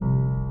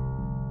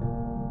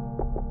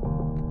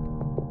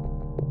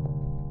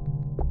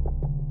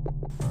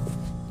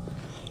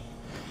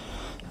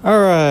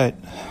Alright,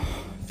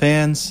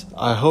 fans,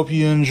 I hope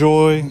you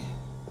enjoy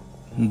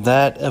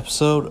that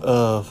episode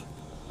of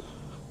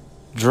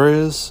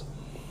Drizzt,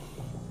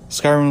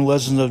 Skyrim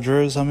Legends of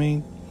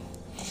Drizzt,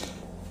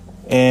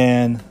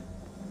 And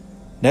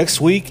next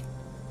week,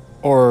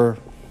 or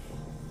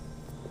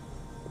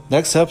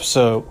next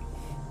episode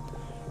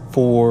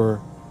for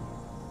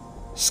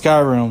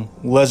Skyrim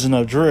Legend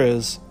of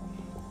Drizzt,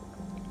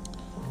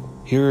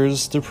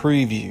 here's the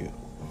preview.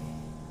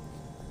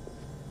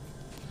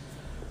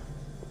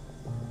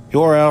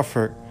 Your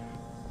Alfred,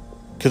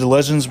 could the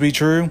legends be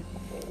true?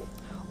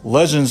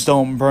 Legends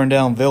don't burn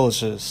down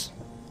villages.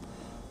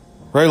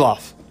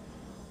 Ralof,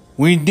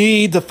 we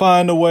need to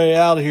find a way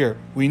out of here.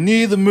 We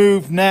need to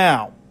move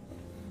now.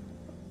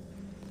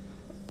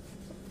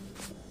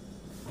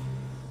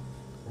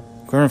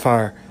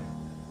 Grimfire,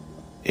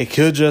 it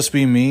could just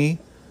be me,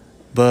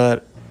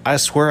 but I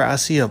swear I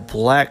see a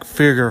black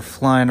figure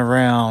flying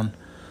around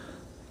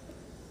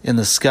in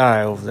the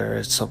sky over there.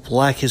 It's a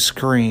blackish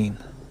screen.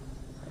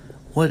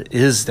 What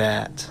is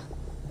that?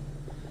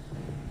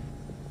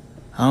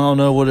 I don't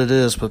know what it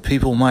is, but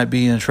people might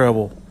be in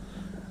trouble.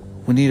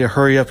 We need to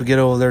hurry up and get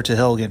over there to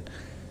Helgen.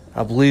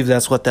 I believe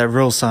that's what that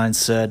real sign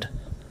said.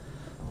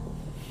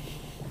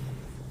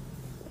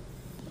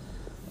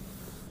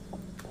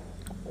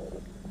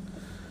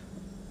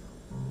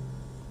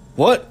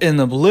 What in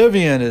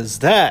oblivion is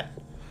that?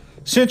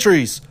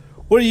 Sentries,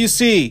 what do you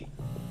see?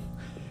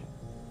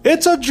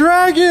 It's a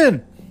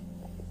dragon!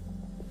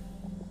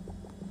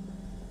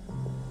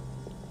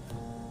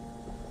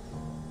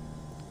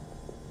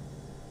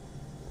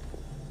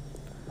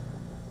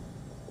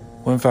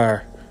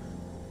 Windfire,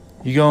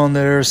 you go on the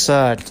other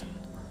side.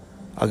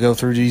 I'll go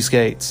through these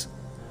gates.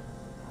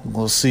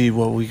 We'll see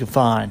what we can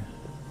find.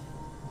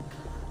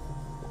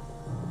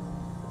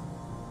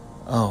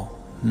 Oh,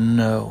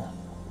 no.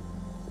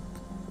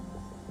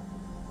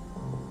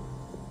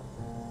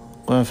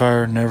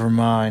 Windfire, never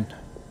mind.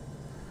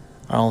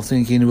 I don't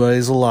think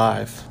anybody's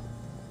alive.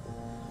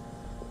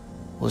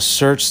 Let's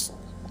search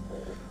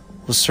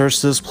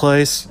this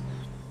place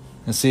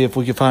and see if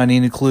we can find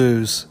any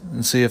clues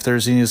and see if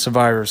there's any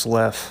survivors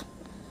left.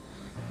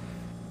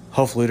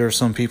 Hopefully there's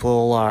some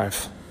people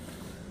alive.